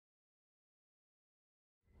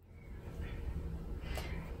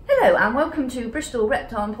Hello and welcome to Bristol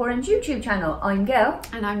Reptile Emporium's YouTube channel. I'm Gail.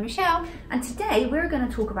 And I'm Michelle. And today we're going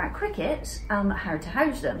to talk about crickets and how to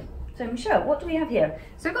house them. So Michelle, what do we have here?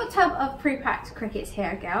 So I've got a tub of pre-packed crickets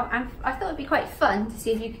here, Gail, and I thought it'd be quite fun to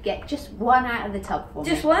see if you could get just one out of the tub for me.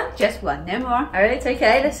 Just one? Just one, no more. Alright,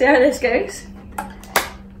 okay, let's see how this goes.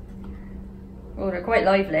 Oh, they're quite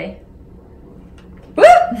lively. Woo!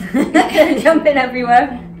 They're jumping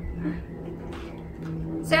everywhere.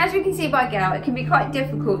 So as we can see by Gail, it can be quite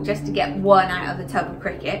difficult just to get one out of the tub of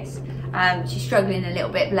crickets. She's struggling a little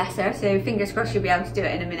bit, bless her, so fingers crossed she'll be able to do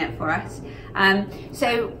it in a minute for us.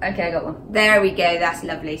 Okay, I got one. There we go, that's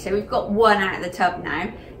lovely. So we've got one out of the tub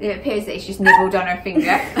now. It appears that it's just nibbled on her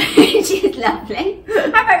finger, which is lovely. How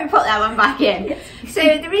about we put that one back in? So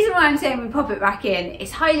the reason why I'm saying we pop it back in,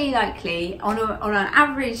 it's highly likely on an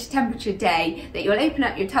average temperature day that you'll open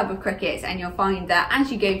up your tub of crickets and you'll find that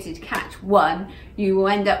as you go to catch one, you will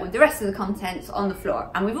end up with the rest of the contents on the floor.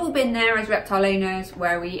 And we've all been there as reptile owners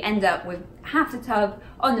where we end up with half the tub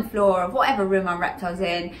on the floor of whatever room our reptile's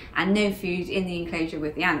in and no food in the enclosure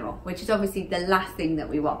with the animal, which is obviously the last thing that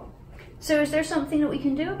we want. So is there something that we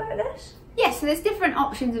can do about this? Yes, so there's different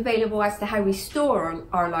options available as to how we store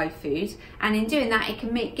our live food, and in doing that it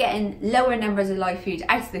can make getting lower numbers of live food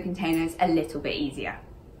out of the containers a little bit easier.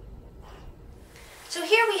 So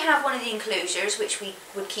here we have one of the enclosures which we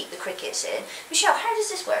would keep the crickets in. Michelle, how does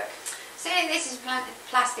this work? So this is a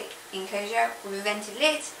plastic enclosure with a vented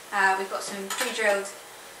lid. We've got some pre-drilled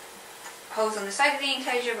holes on the side of the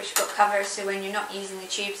enclosure which have got covers, so when you're not using the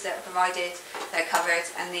tubes that are provided, they're covered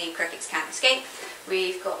and the crickets can't escape.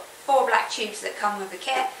 We've got 4 black tubes that come with the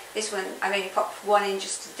kit. This one I've only popped one in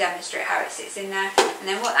just to demonstrate how it sits in there, and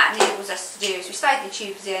then what that enables us to do is we slide the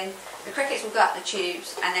tubes in, the crickets will go up the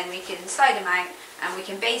tubes, and then we can slide them out and we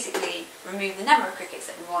can basically remove the number of crickets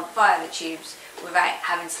that we want via the tubes without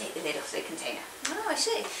having to take the lid off the container. Oh, I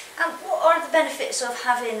see. And what are the benefits of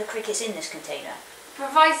having the crickets in this container?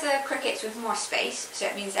 Provides the crickets with more space, so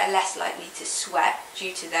it means they're less likely to sweat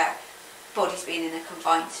due to their bodies being in a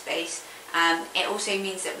confined space. It also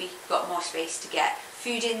means that we've got more space to get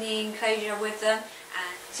food in the enclosure with them.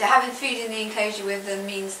 So having food in the enclosure with them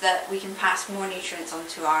means that we can pass more nutrients on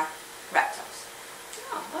to our reptiles.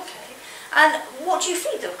 Oh, okay. And what do you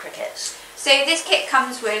feed the crickets? So this kit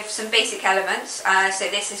comes with some basic elements. So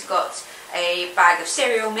this has got a bag of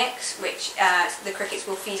cereal mix, which the crickets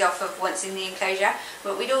will feed off of once in the enclosure,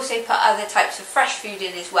 but we'd also put other types of fresh food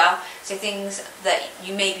in as well, so things that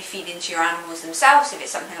you maybe feed into your animals themselves if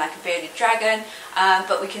it's something like a bearded dragon,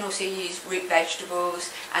 but we can also use root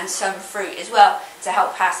vegetables and some fruit as well to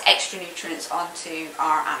help pass extra nutrients onto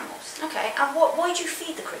our animals. Okay, and why do you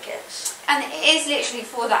feed the crickets? And it is literally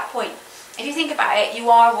for that point. If you think about it, you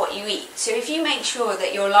are what you eat. So if you make sure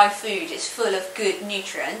that your live food is full of good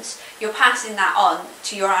nutrients, you're passing that on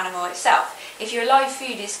to your animal itself. If your live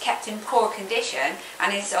food is kept in poor condition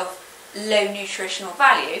and is of low nutritional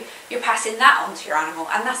value, you're passing that on to your animal,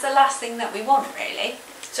 and that's the last thing that we want, really.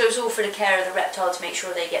 So it's all for the care of the reptile to make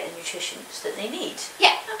sure they get the nutrition that they need?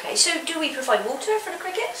 Yeah. Okay, so do we provide water for the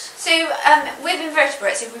crickets? So with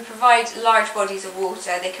invertebrates, if we provide large bodies of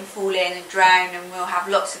water, they can fall in and drown, and we'll have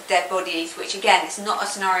lots of dead bodies, which again is not a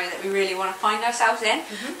scenario that we really want to find ourselves in.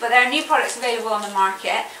 But there are new products available on the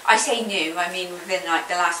market. I say new, I mean within like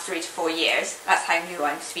the last 3 to 4 years. That's how new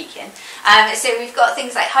I'm speaking. So we've got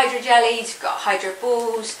things like hydro jellies, we've got hydro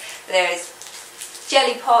balls, there's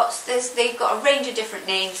jelly pots. They've got a range of different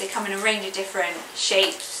names. They come in a range of different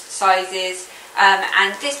shapes, sizes,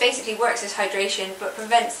 and this basically works as hydration but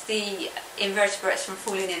prevents the invertebrates from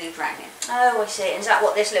falling in and drowning. Oh, I see. And is that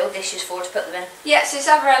what this little dish is for, to put them in? Yeah, so there's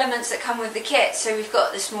other elements that come with the kit. So we've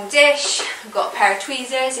got the small dish, we've got a pair of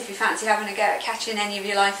tweezers if you fancy having a go at catching any of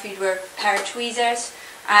your live food with a pair of tweezers.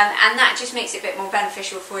 And that just makes it a bit more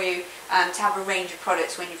beneficial for you to have a range of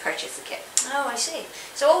products when you purchase the kit. Oh, I see.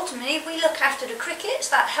 So ultimately, if we look after the crickets,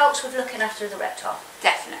 that helps with looking after the reptile.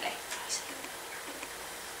 Definitely.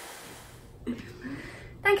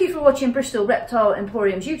 Thank you for watching Bristol Reptile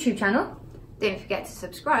Emporium's YouTube channel. Don't forget to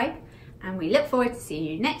subscribe, and we look forward to seeing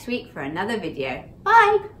you next week for another video.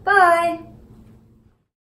 Bye! Bye!